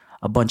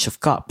a bunch of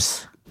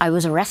cops. I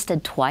was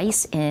arrested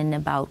twice in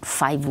about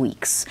 5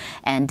 weeks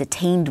and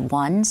detained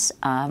once.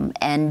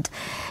 And,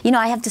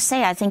 I have to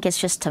say, I think it's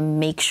just to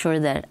make sure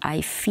that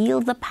I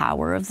feel the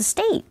power of the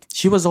state.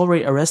 She was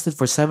already arrested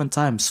for 7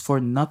 times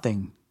for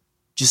nothing.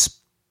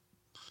 Just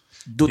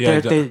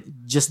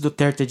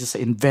Duterte, just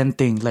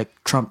inventing like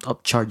trumped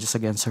up charges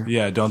against her.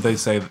 Yeah, don't they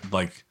say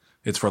like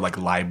it's for like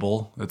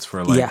libel? It's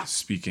for like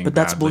speaking but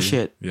that's badly.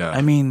 bullshit. Yeah.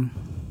 I mean...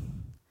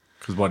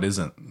 Because what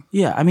isn't?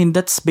 Yeah, I mean,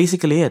 that's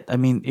basically it. I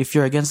mean, if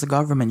you're against the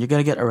government, you're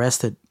going to get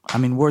arrested. I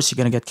mean, worse, you're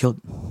going to get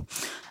killed.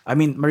 I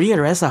mean, Maria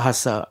Ressa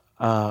has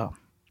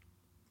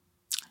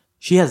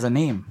she has a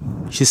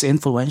name. She's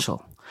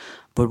influential.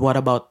 But what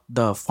about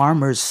the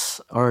farmers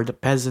or the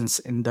peasants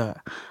in the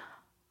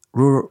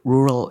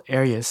rural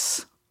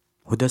areas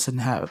who doesn't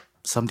have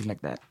something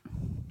like that?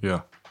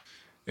 Yeah.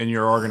 And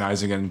you're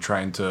organizing and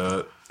trying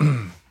to,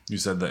 you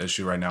said the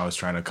issue right now is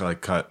trying to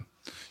like cut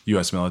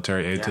U.S.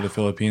 military aid to the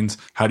Philippines.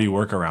 How do you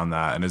work around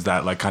that? And is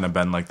that like kind of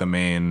been like the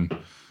main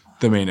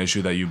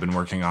issue that you've been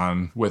working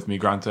on with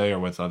Migrante or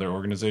with other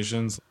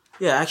organizations?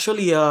 Yeah,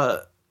 actually,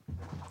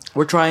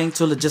 we're trying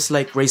to just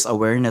like raise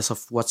awareness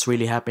of what's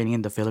really happening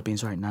in the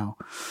Philippines right now.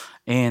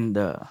 And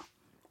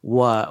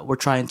what we're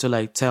trying to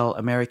like tell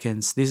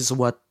Americans, this is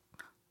what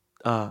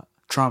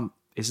Trump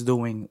is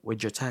doing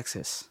with your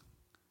taxes.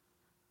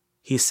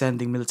 He's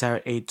sending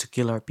military aid to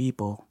kill our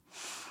people.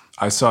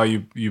 I saw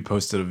you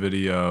posted a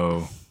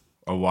video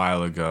a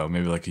while ago,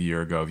 maybe like a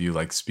year ago, of you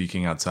like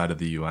speaking outside of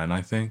the UN,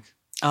 I think.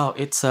 Oh,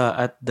 it's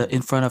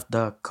in front of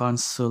the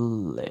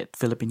consulate,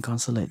 Philippine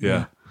consulate.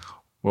 Yeah.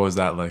 What was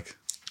that like?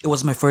 It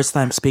was my first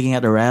time speaking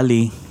at a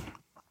rally.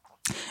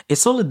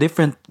 It's totally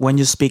different when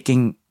you're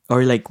speaking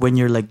or like when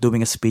you're like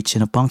doing a speech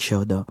in a punk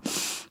show though.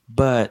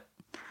 But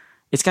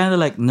it's kind of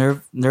like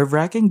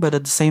nerve-wracking, but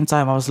at the same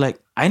time I was like,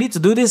 I need to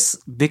do this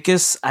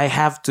because I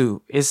have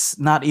to. It's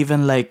not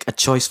even like a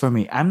choice for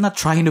me. I'm not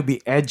trying to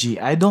be edgy.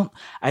 I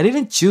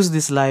didn't choose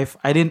this life.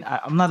 I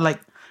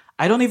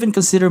don't even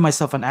consider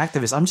myself an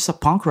activist. I'm just a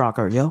punk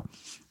rocker, yo.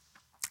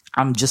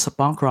 I'm just a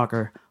punk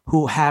rocker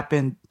who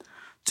happened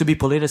to be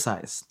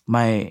politicized.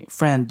 My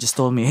friend just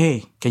told me,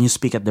 hey, can you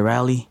speak at the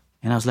rally?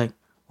 And I was like,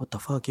 what the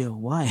fuck, yo?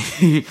 Why?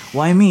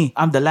 Why me?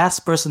 I'm the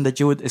last person that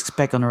you would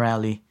expect on a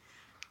rally.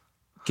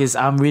 because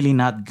I'm really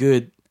not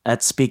good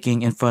at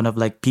speaking in front of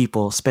like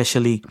people,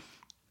 especially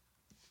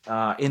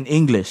in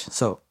English.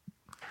 So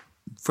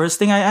first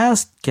thing I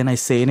asked, can I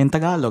say it in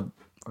Tagalog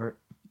or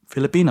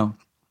Filipino?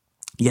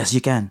 Yes,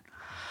 you can.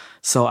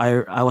 So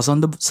I was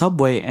on the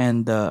subway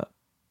and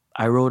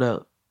I wrote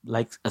a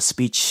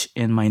speech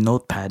in my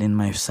notepad in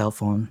my cell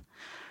phone,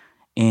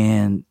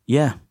 and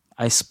yeah,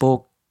 I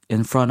spoke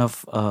in front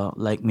of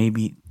like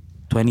maybe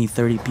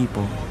 20-30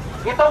 people.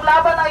 Itong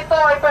laban na ito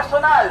ay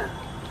personal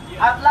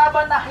at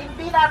laban na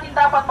hindi natin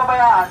dapat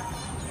pabayaan.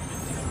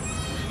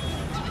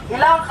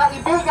 Ilang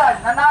kaibigan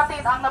na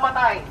natin ang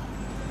namatay?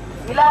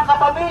 Ilang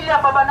kapamilya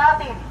pa ba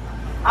natin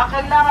ang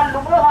kailangan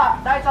lumuha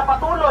dahil sa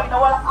patuloy na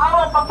walang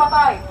awang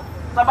pagpatay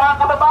sa mga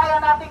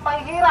kababayan nating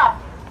mahihirap?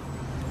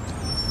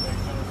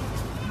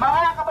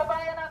 Mga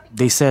kababayan natin...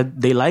 They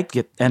said they like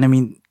it, and I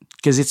mean,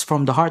 because it's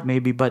from the heart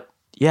maybe, but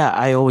yeah,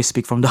 I always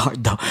speak from the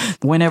heart though.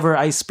 Whenever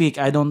I speak,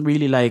 I don't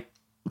really like,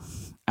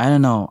 I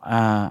don't know,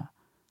 I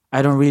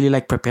don't really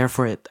like prepare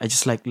for it. I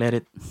just like let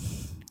it,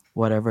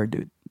 whatever,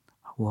 dude,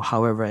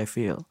 however I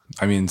feel.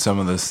 I mean, some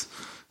of this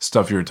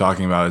stuff you were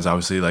talking about is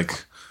obviously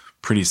like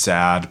pretty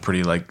sad,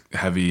 pretty like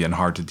heavy and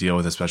hard to deal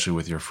with, especially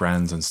with your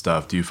friends and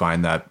stuff. Do you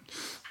find that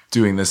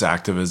doing this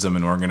activism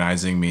and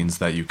organizing means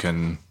that you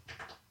can,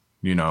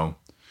 you know,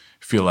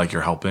 feel like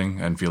you're helping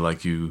and feel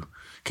like you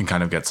can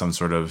kind of get some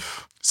sort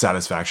of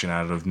satisfaction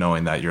out of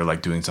knowing that you're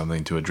like doing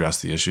something to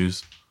address the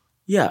issues?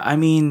 Yeah, I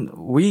mean,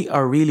 we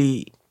are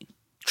really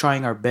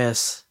trying our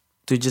best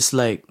to just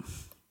like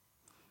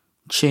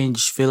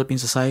change Philippine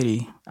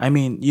society. I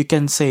mean, you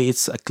can say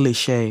it's a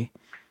cliche,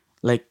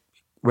 like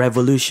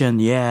revolution,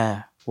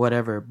 yeah,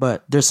 whatever,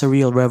 but there's a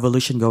real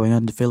revolution going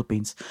on in the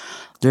Philippines.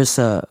 There's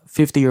a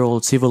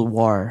 50-year-old civil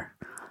war,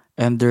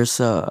 and there's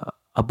a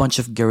bunch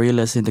of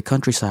guerrillas in the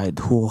countryside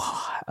who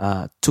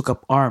took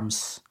up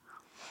arms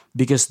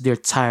because they're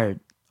tired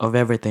of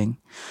everything.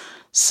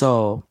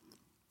 So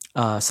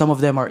some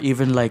of them are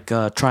even like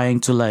trying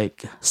to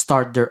like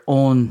start their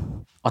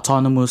own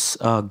autonomous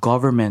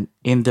government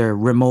in their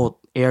remote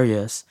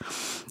areas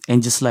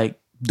and just like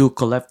do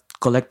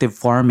collective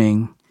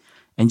farming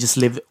and just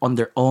live on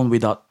their own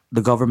without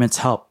the government's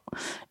help.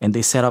 And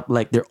they set up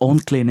like their own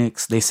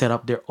clinics, they set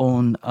up their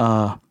own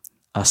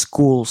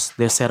schools,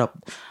 they set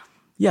up,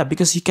 yeah,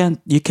 because you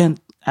can't depend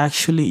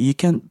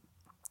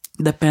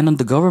on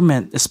the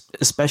government,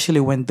 especially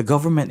when the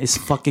government is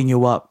fucking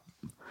you up.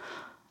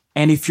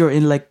 And if you're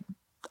in like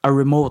a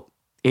remote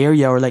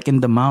area or like in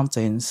the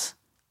mountains,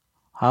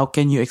 how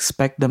can you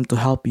expect them to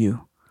help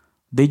you?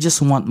 They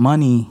just want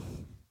money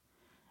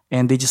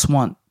and they just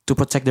want to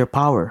protect their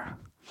power.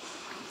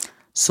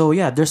 So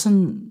yeah, there's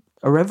a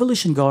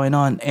revolution going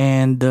on,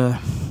 and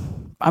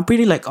I'm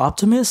pretty like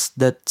optimist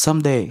that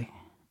someday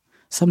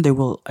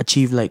we'll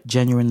achieve like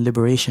genuine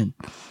liberation.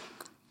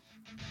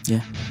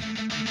 Yeah.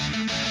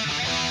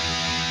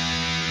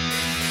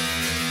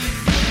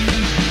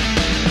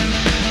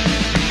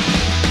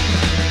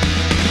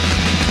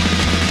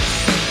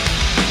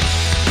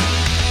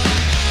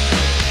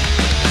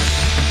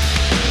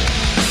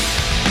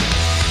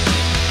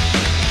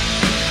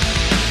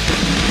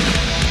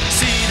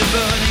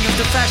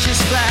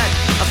 Fascist flag,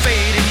 a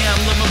fading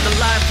emblem of the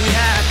life we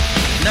had.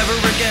 Never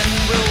again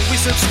will we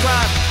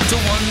subscribe to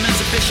one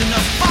man's ambition of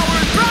power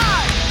and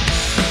pride.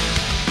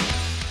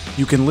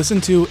 You can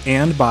listen to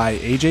and buy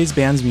AJ's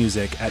band's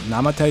music at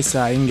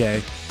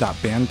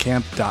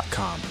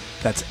namataysaingay.bandcamp.com.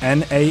 That's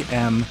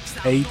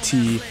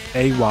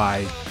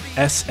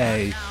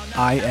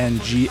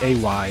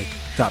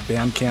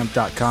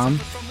NAMATAYSAINGAY.bandcamp.com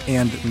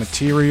and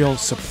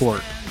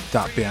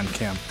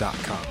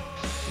materialsupport.bandcamp.com.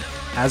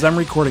 As I'm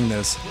recording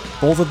this,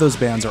 both of those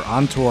bands are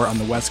on tour on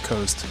the West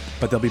Coast,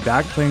 but they'll be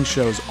back playing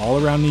shows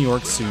all around New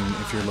York soon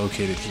if you're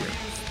located here.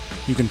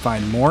 You can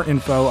find more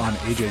info on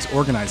AJ's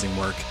organizing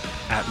work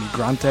at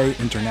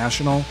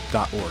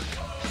migranteinternational.org.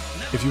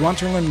 If you want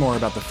to learn more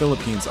about the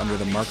Philippines under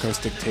the Marcos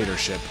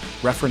dictatorship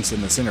referenced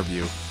in this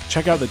interview,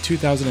 check out the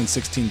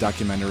 2016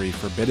 documentary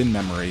Forbidden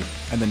Memory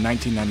and the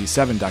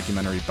 1997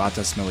 documentary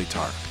Batas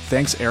Militar.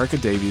 Thanks Erica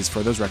Davies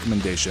for those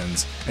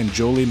recommendations and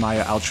Jolie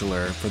Maya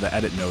Altschuler for the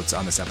edit notes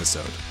on this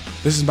episode.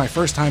 This is my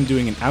first time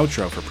doing an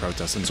outro for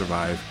Protest and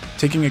Survive,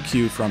 taking a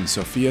cue from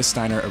Sophia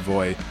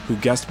Steiner-Avoy, who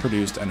guest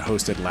produced and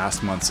hosted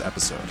last month's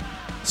episode.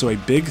 So a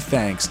big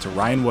thanks to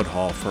Ryan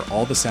Woodhall for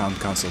all the sound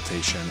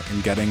consultation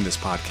in getting this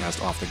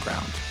podcast off the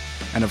ground.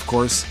 And of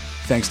course,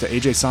 thanks to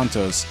AJ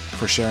Santos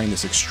for sharing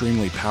this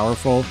extremely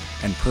powerful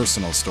and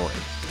personal story.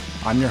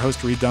 I'm your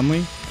host, Reed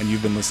Dunley, and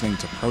you've been listening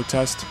to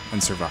Protest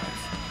and Survive.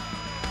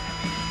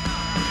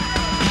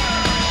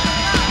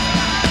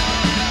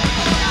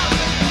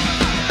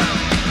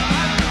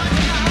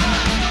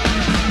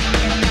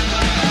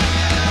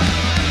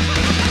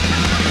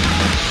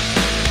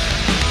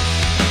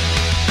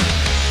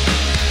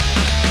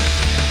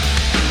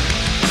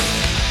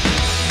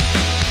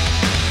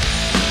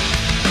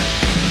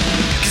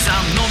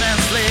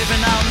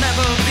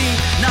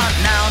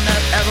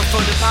 For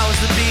the powers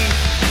that be,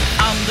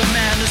 I'm the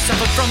man who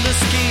suffered from the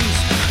schemes